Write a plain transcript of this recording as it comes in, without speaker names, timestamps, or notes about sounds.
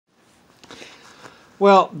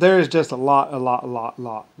Well, there's just a lot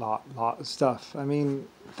of stuff. I mean,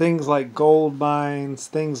 things like gold mines,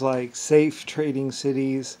 things like safe trading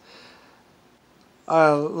cities.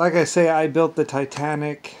 Like I say, I built the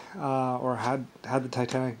Titanic, or had the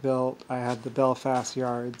Titanic built. I had the Belfast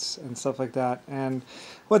yards and stuff like that. And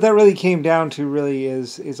what that really came down to really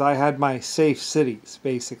is I had my safe cities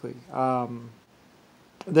basically.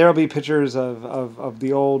 There'll be pictures of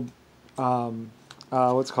the old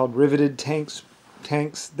what's called riveted tanks.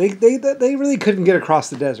 They really couldn't get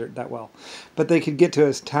across the desert that well, but they could get to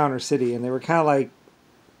a town or city, and they were kind of like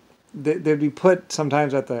they'd be put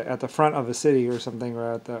sometimes at the front of a city or something,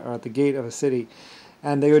 or at the gate of a city,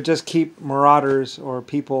 and they would just keep marauders or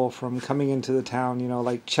people from coming into the town. You know,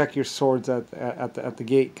 like check your swords at the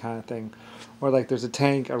gate kind of thing, or like there's a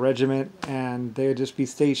tank, a regiment, and they would just be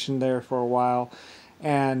stationed there for a while.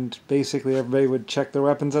 And basically, everybody would check their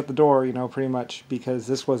weapons at the door, you know, pretty much, because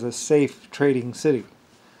this was a safe trading city,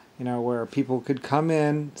 you know, where people could come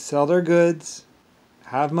in, sell their goods,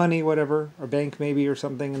 have money, whatever, or bank maybe or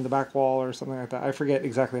something in the back wall or something like that. I forget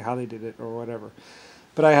exactly how they did it or whatever.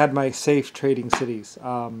 But I had my safe trading cities,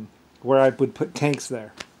 where I would put tanks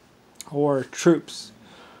there or troops,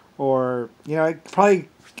 or, you know, it probably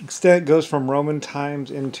extent goes from Roman times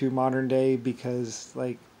into modern day, because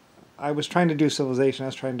like I was trying to do civilization. I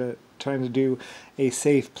was trying to do a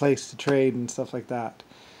safe place to trade and stuff like that.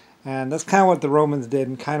 And that's kind of what the Romans did,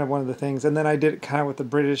 and kind of one of the things. And then I did it kind of with the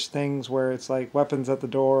British things, where it's like weapons at the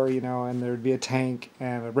door, you know, and there'd be a tank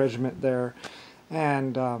and a regiment there,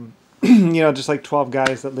 and you know, just like 12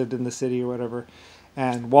 guys that lived in the city or whatever,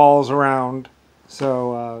 and walls around,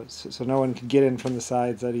 so no one could get in from the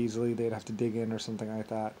sides that easily. They'd have to dig in or something like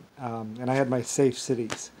that. And I had my safe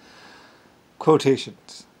cities,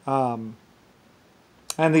 quotations.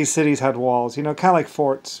 And these cities had walls, you know, kind of like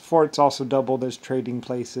forts. Forts also doubled as trading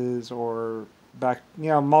places, or back, you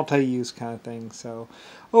know, multi-use kind of thing. So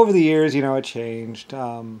over the years, you know, it changed.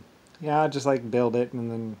 Yeah, just like build it,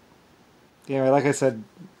 and then, you know, like I said,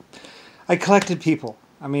 I collected people.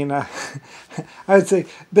 I mean, I would say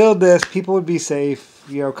build this. People would be safe.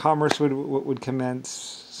 You know, commerce would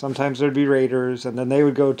commence. Sometimes there'd be raiders, and then they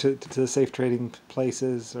would go to the safe trading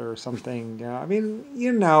places or something. You know, I mean,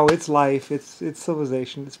 you know, it's life. It's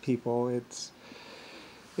civilization. It's people. It's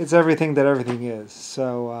everything that everything is.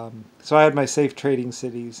 So I had my safe trading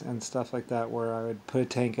cities and stuff like that, where I would put a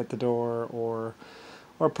tank at the door, or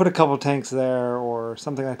put a couple tanks there, or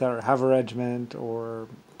something like that, or have a regiment, or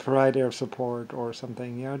provide air support or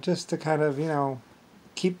something, you know, just to kind of, you know,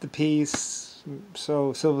 keep the peace,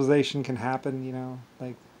 so civilization can happen, you know,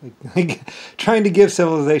 like trying to give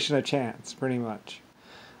civilization a chance, pretty much.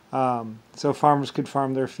 So farmers could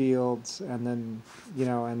farm their fields, and then, you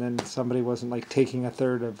know, and then somebody wasn't like taking a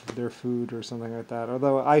third of their food or something like that.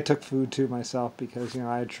 Although I took food too myself, because, you know,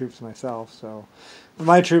 I had troops myself. So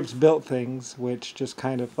my troops built things, which just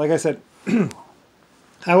kind of, like I said,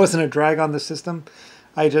 I wasn't a drag on the system.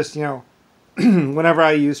 I just, you know, whenever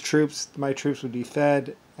I used troops, my troops would be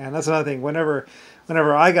fed, and that's another thing. Whenever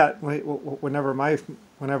I got,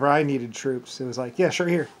 whenever I needed troops, it was like, yeah, sure,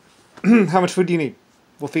 here. How much food do you need?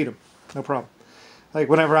 We'll feed them, no problem. Like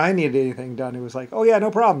whenever I needed anything done, it was like, oh yeah,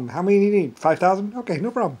 no problem. How many do you need? 5,000? Okay,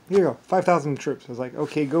 no problem. Here you go, 5,000 troops. I was like,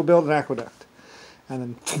 okay, go build an aqueduct,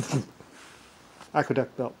 and then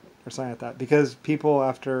aqueduct built or something like that. Because people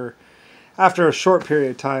after a short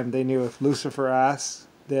period of time, they knew if Lucifer asks,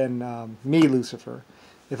 then me, Lucifer.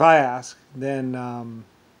 If I ask, then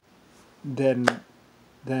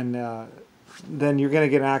then uh, then you're going to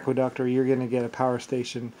get an aqueduct, or you're going to get a power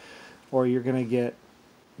station, or you're going to get,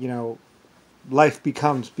 you know, life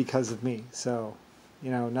becomes because of me. So,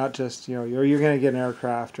 you know, not just, you know, you're going to get an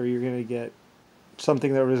aircraft, or you're going to get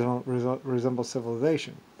something that resembles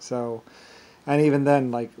civilization. So, and even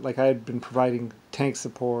then, like I had been providing tank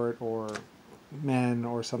support or men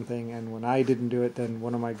or something, and when I didn't do it, then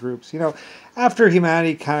one of my groups, you know, after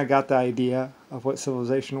humanity kind of got the idea of what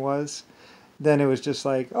civilization was, then it was just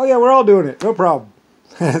like, oh yeah, we're all doing it, no problem.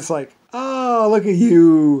 It's like, oh, look at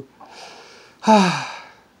you. I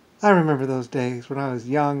remember those days when I was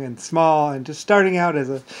young and small and just starting out as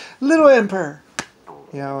a little emperor,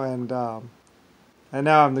 you know, and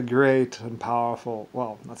now I'm the great and powerful,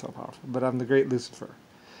 well, not so powerful, but I'm the great Lucifer.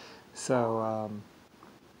 So,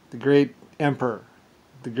 the great emperor,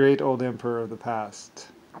 the great old emperor of the past,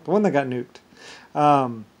 the one that got nuked.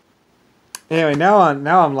 Um, anyway, now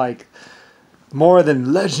I'm like more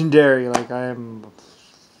than legendary. Like I am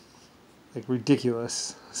like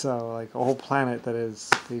ridiculous. So like a whole planet that is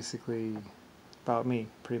basically about me,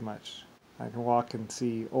 pretty much. I can walk and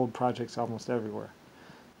see old projects almost everywhere,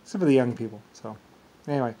 except for the young people. So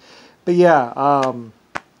Anyway, but yeah,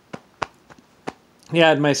 yeah, I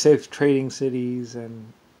had my safe trading cities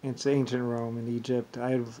and it's ancient Rome and Egypt.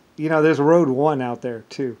 There's Road 1 out there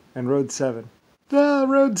too, and Road 7. Ah,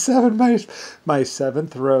 Road 7, my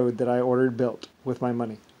seventh road that I ordered built with my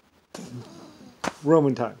money.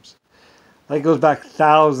 Roman times. Like, it goes back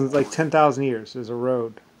thousands, like 10,000 years. There's a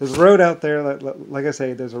road. There's a road out there, like I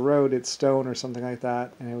say, there's a road, it's stone or something like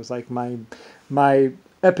that, and it was like my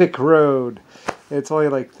epic road. It's only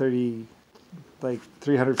like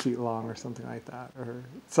 300 feet long or something like that, or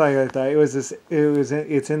something like that.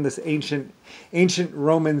 It's in this ancient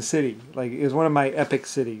Roman city. Like, it was one of my epic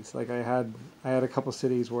cities. Like, I had a couple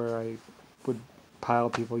cities where I would pile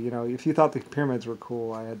people. If you thought the pyramids were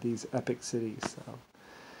cool, I had these epic cities. So,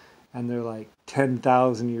 and they're like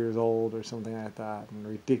 10,000 years old or something like that, and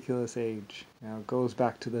ridiculous age. It goes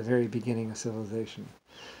back to the very beginning of civilization.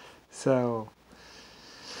 So,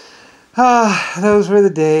 those were the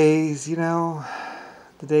days, the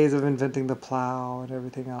days of inventing the plow and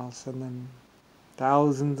everything else, and then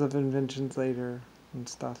thousands of inventions later and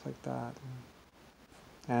stuff like that,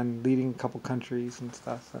 and leading a couple countries and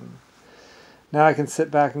stuff. And now I can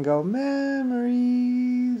sit back and go,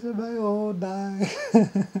 memories of my old life.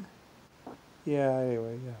 Yeah,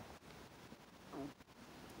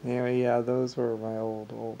 anyway, yeah, those were my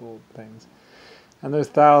old things. And there's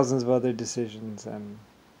thousands of other decisions, and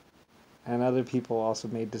other people also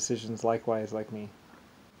made decisions likewise like me.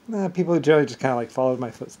 People who generally just kind of like followed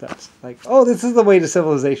my footsteps. Like, oh, this is the way to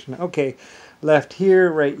civilization. Okay, left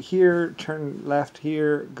here, right here, turn left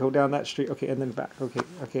here, go down that street. Okay, and then back.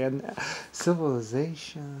 Okay, and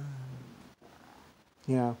civilization.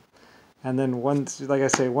 And then once, like I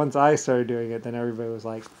say, once I started doing it, then everybody was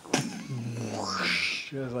like,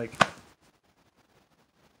 whoosh. It was like,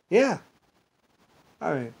 yeah,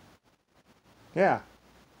 I mean, yeah,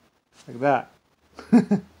 like that.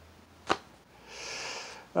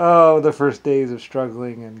 Oh, the first days of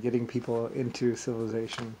struggling and getting people into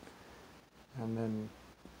civilization. And then,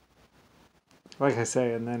 like I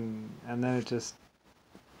say, and then it just,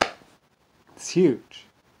 it's huge.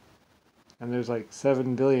 And there's like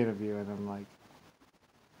 7 billion of you, and I'm like,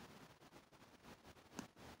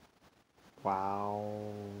 wow,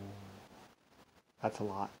 that's a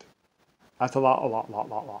lot. That's a lot.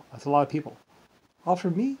 That's a lot of people. All for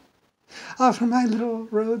me? All for my little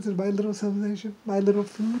roads and my little civilization, my little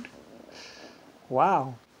food.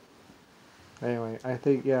 Wow. Anyway, I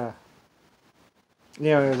think, yeah.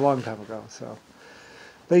 Yeah, it was a long time ago, so.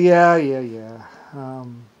 But yeah.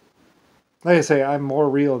 Like I say, I'm more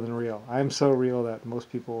real than real. I'm so real that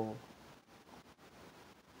most people,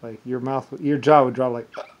 like, your jaw would drop like,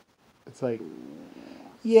 it's like,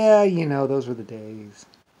 yeah, those were the days.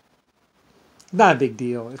 Not a big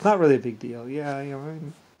deal. It's not really a big deal. Yeah, I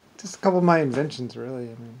mean, just a couple of my inventions, really.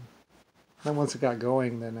 I mean, then once it got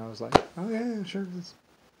going, then I was like, oh yeah, sure.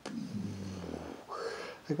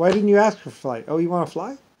 Like, why didn't you ask for flight? Oh, you want to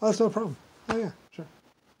fly? Oh, that's no problem. Oh yeah, sure.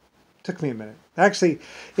 Took me a minute. Actually,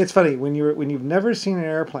 it's funny when you've never seen an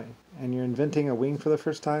airplane and you're inventing a wing for the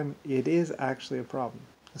first time. It is actually a problem,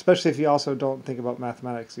 especially if you also don't think about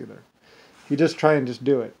mathematics either. If you just try and just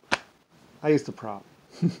do it. I used to prop.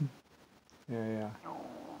 Yeah.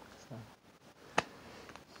 So,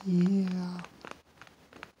 yeah.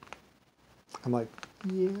 I'm like,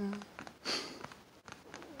 yeah.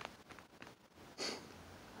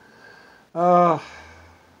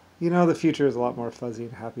 The future is a lot more fuzzy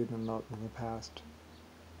and happy than the past.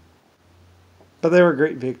 But there were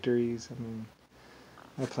great victories. I mean,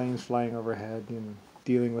 my planes flying overhead,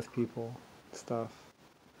 dealing with people, stuff.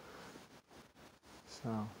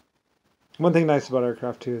 So, one thing nice about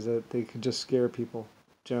aircraft too is that they could just scare people.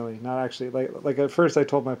 Generally, not actually like at first I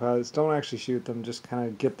told my pilots, don't actually shoot them, just kind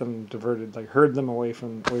of get them diverted, like herd them away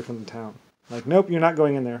from the town. Like, nope, you're not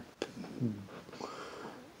going in there.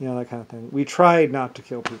 That kind of thing. We tried not to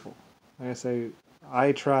kill people. Like I say,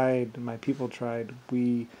 I tried, my people tried.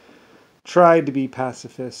 We tried to be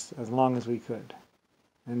pacifists as long as we could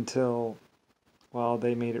until, well,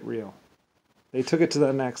 they made it real. They took it to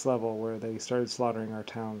the next level where they started slaughtering our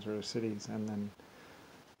towns or our cities, and then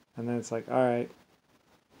it's like, all right,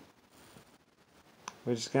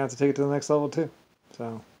 we're just gonna have to take it to the next level too.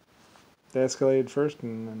 So they escalated first,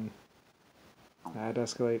 and then I had to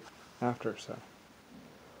escalate after. So,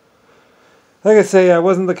 like I say, I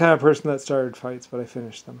wasn't the kind of person that started fights, but I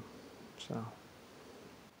finished them. So,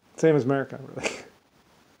 same as America, really.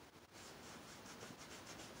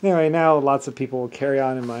 Anyway, now lots of people will carry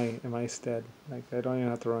on in my stead. Like, I don't even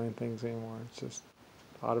have to run things anymore. It's just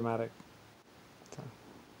automatic. So,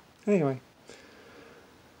 anyway.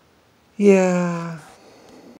 Yeah.